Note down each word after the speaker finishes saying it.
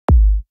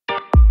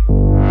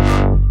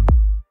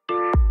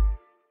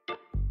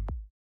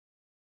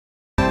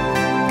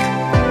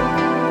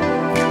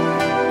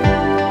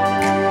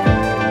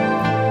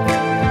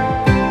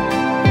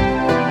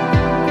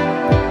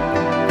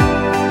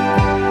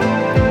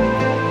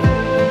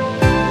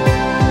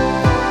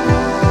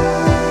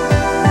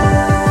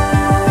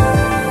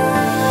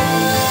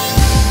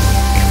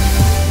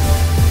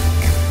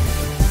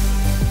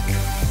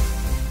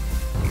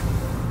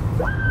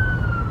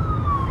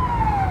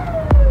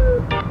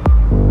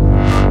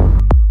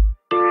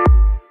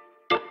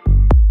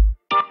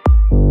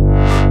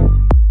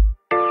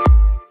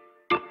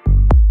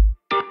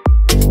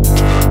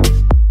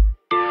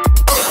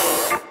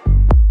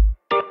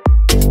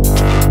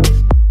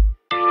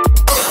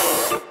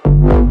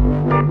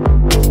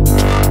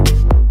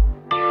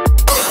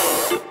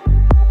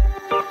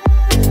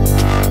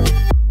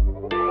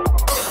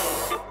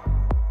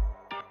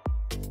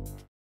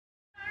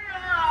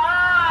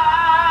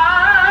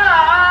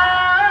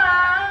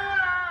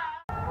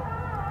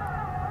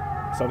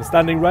So I'm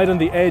standing right on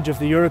the edge of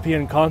the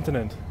European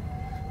continent.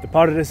 The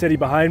part of the city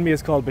behind me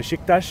is called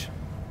Besiktas,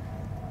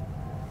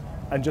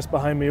 and just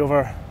behind me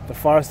over the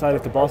far side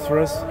of the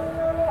Bosphorus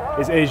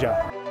is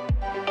Asia.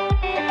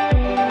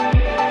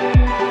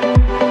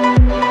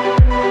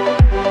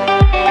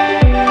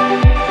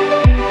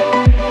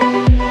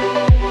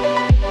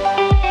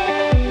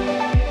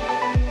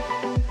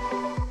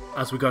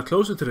 As we got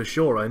closer to the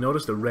shore, I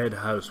noticed a red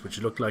house which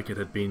looked like it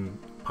had been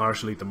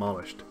partially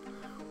demolished.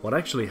 What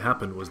actually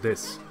happened was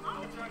this.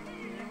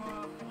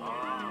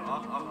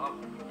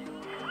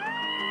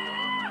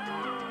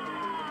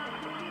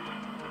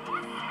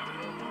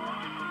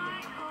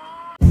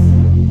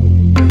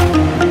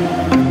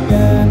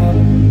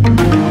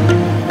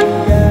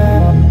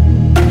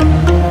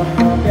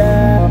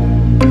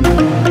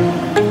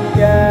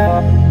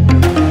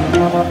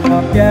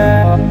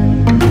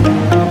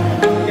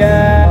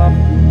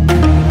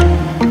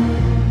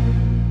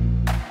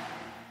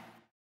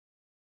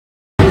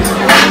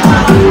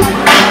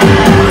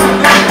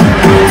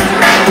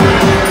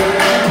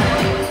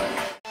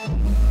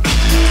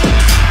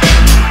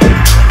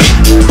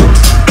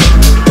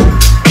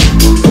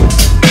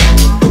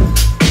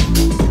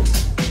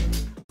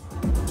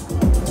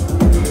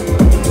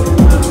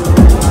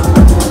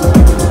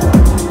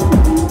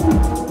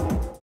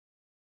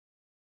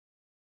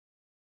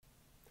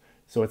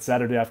 So it's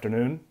Saturday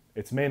afternoon,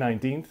 it's May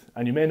 19th,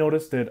 and you may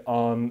notice that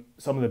on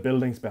some of the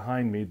buildings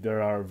behind me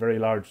there are very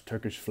large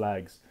Turkish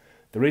flags.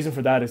 The reason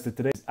for that is that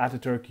today is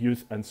Ataturk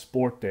Youth and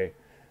Sport Day.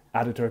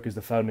 Ataturk is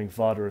the founding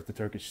father of the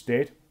Turkish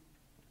state.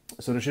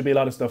 So there should be a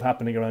lot of stuff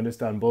happening around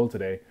Istanbul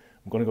today.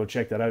 I'm going to go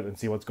check that out and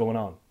see what's going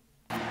on.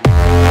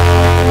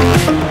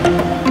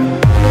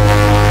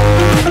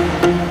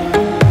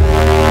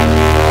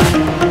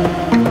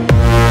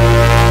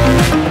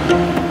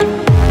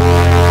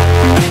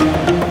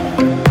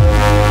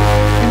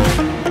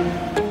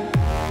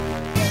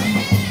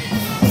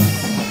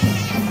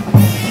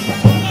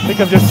 I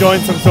think I've just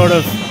joined some sort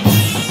of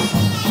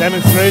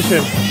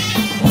demonstration.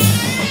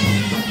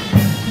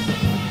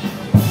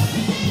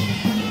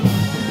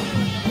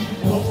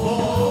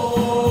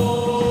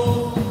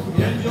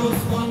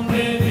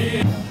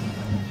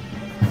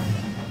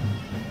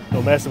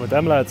 No messing with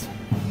them lads.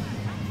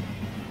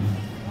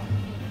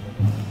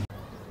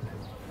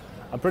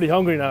 I'm pretty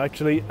hungry now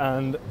actually,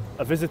 and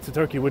a visit to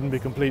Turkey wouldn't be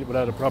complete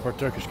without a proper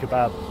Turkish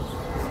kebab.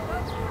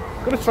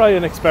 I'm going to try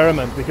an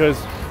experiment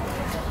because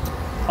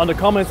on the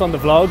comments on the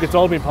vlog, it's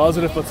all been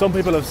positive, but some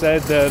people have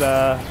said that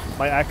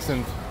my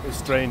accent is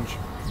strange.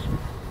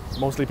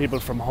 Mostly people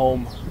from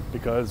home,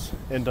 because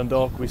in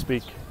Dundalk we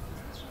speak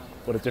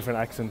with a different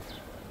accent.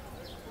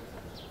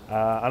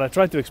 And I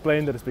tried to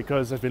explain that it's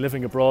because I've been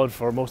living abroad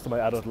for most of my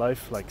adult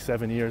life, like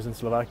 7 years in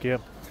Slovakia,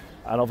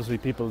 and obviously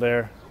people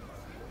there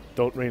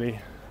don't really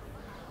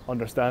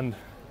understand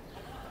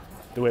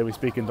the way we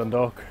speak in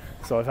Dundalk.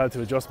 So I've had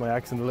to adjust my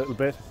accent a little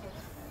bit,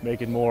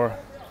 make it more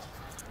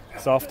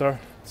softer,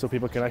 so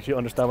people can actually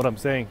understand what I'm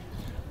saying.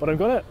 But I'm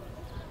gonna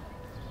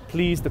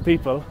please the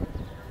people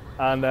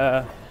and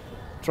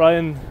try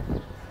and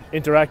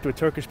interact with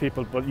Turkish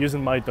people, but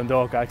using my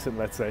Dundalk accent,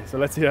 let's say. So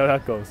let's see how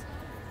that goes.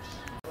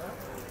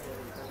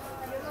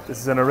 This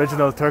is an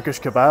original Turkish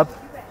kebab.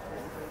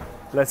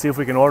 Let's see if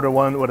we can order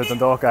one with a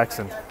Dundalk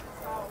accent.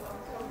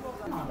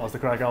 What's the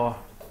crack, Awa?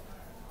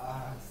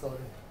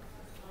 Sorry.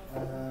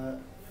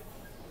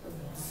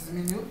 This is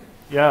menu?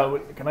 Yeah,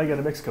 can I get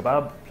a mixed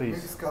kebab, please?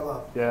 Mixed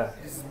kebab. Yeah.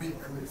 This is big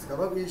mixed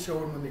kebab. We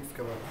shawarma mixed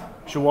kebab.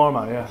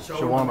 Shawarma, yeah.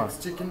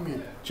 Shawarma. Chicken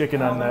meat.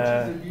 Chicken and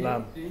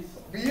lamb.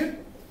 Beer?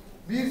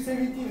 Beer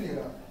 17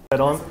 lira.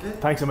 Head on. Okay.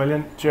 Thanks a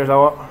million. Cheers,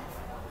 Awa.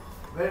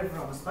 Where are you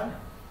from? Spain?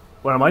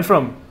 Where am I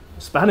from?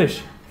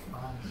 Spanish?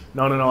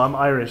 No, I'm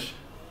Irish.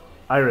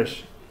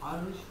 Irish.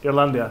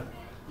 Irlandia.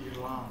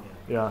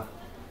 Yeah.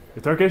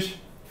 You're Turkish?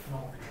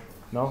 No.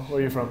 No? Where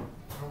are you from?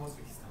 From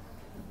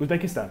Uzbekistan.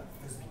 Uzbekistan?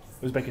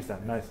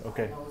 Uzbekistan, nice,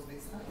 okay.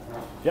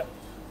 Yep.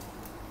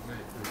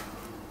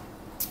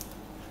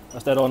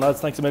 That's dead on,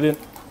 lads, thanks a million.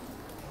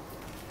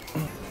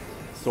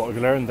 So what we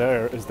learned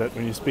there is that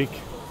when you speak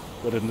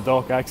with a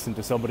Dundalk accent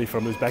to somebody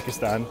from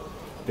Uzbekistan,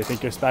 they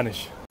think you're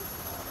Spanish.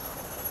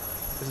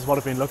 This is what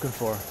I've been looking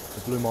for,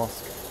 the Blue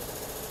Mosque.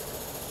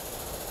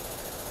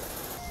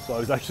 So I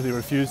was actually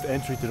refused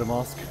entry to the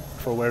mosque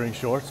for wearing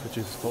shorts, which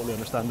is totally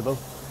understandable.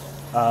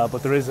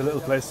 But there is a little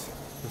place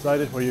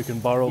beside it where you can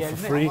borrow for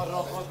free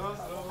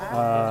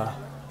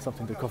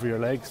something to cover your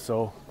legs,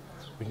 so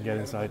we can get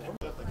inside.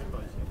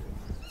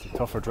 It's a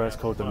tougher dress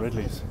code than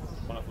Ridley's.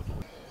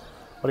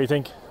 What do you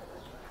think?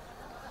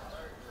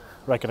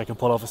 Reckon I can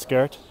pull off a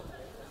skirt?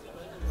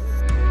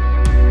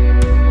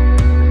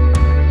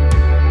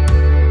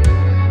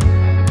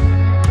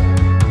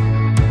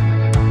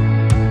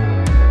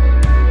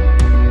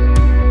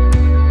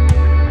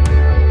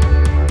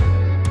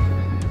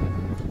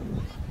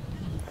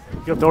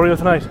 You up to Oreo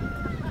tonight?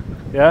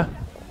 Yeah?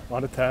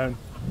 On to town.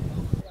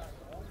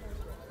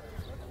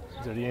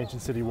 These are the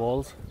ancient city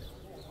walls.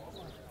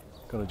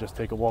 Gonna just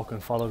take a walk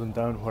and follow them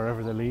down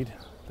wherever they lead.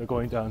 They're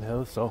going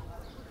downhill, so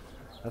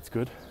that's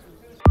good.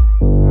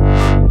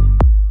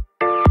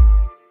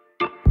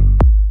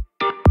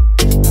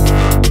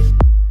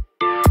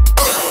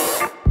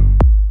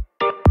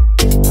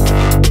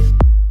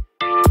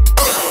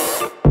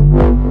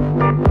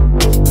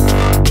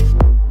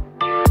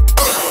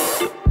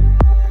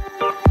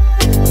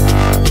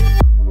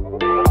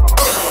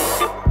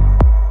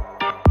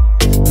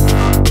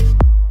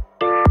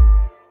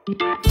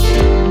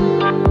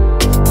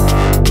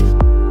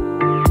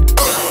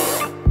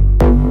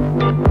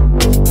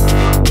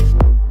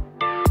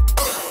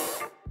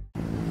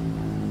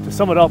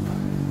 sum it up,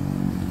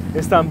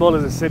 Istanbul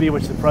is a city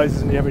which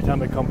surprises me every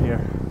time I come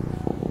here.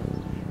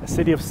 A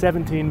city of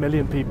 17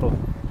 million people,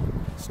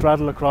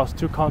 straddled across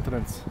 2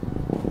 continents,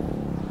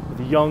 with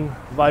a young,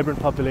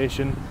 vibrant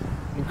population,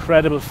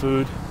 incredible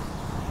food,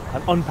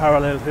 and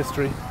unparalleled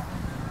history.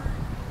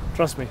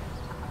 Trust me,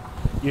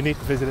 you need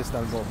to visit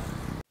Istanbul.